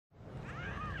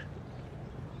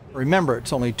Remember,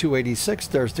 it's only 286.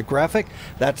 There's the graphic.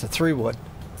 That's a 3-wood.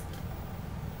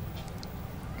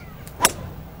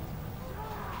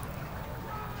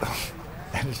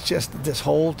 And it's just this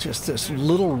hole, just this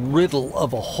little riddle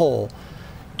of a hole,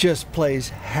 just plays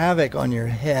havoc on your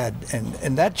head.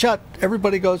 And that shot,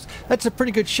 everybody goes, that's a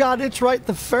pretty good shot. It's right in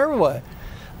the fairway.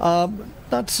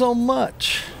 Not so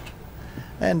much.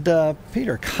 And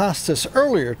Peter Kostis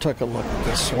earlier took a look at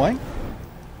this swing.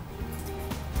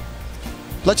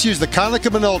 Let's use the Konica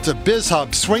Minolta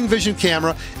Bizhub Swing Vision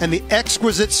camera and the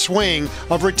exquisite swing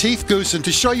of Retief Goosen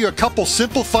to show you a couple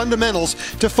simple fundamentals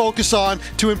to focus on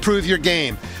to improve your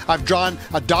game. I've drawn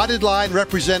a dotted line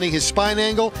representing his spine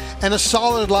angle and a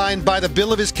solid line by the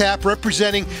bill of his cap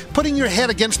representing putting your head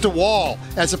against a wall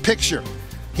as a picture.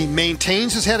 He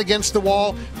maintains his head against the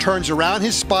wall, turns around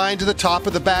his spine to the top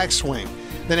of the backswing.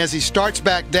 Then as he starts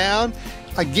back down,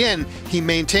 again, he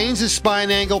maintains his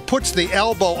spine angle, puts the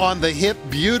elbow on the hip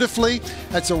beautifully.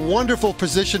 That's a wonderful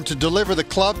position to deliver the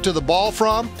club to the ball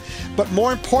from. But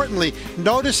more importantly,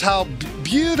 notice how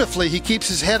beautifully he keeps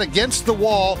his head against the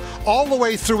wall all the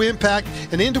way through impact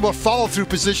and into a follow-through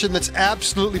position that's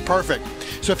absolutely perfect.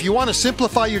 So if you want to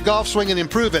simplify your golf swing and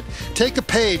improve it, take a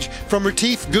page from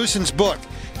Retief Goosen's book.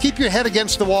 Keep your head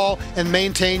against the wall and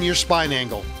maintain your spine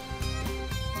angle.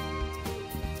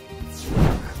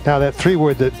 Now that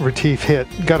 3-wood that Retief hit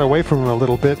got away from him a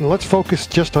little bit, and let's focus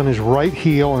just on his right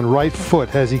heel and right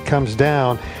foot as he comes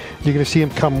down. You're going to see him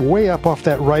come way up off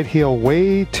that right heel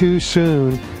way too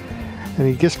soon, and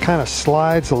he just kind of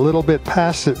slides a little bit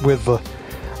past it with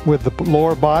the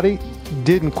lower body.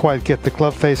 Didn't quite get the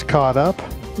glove face caught up,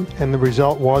 and the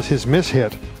result was his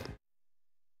mishit.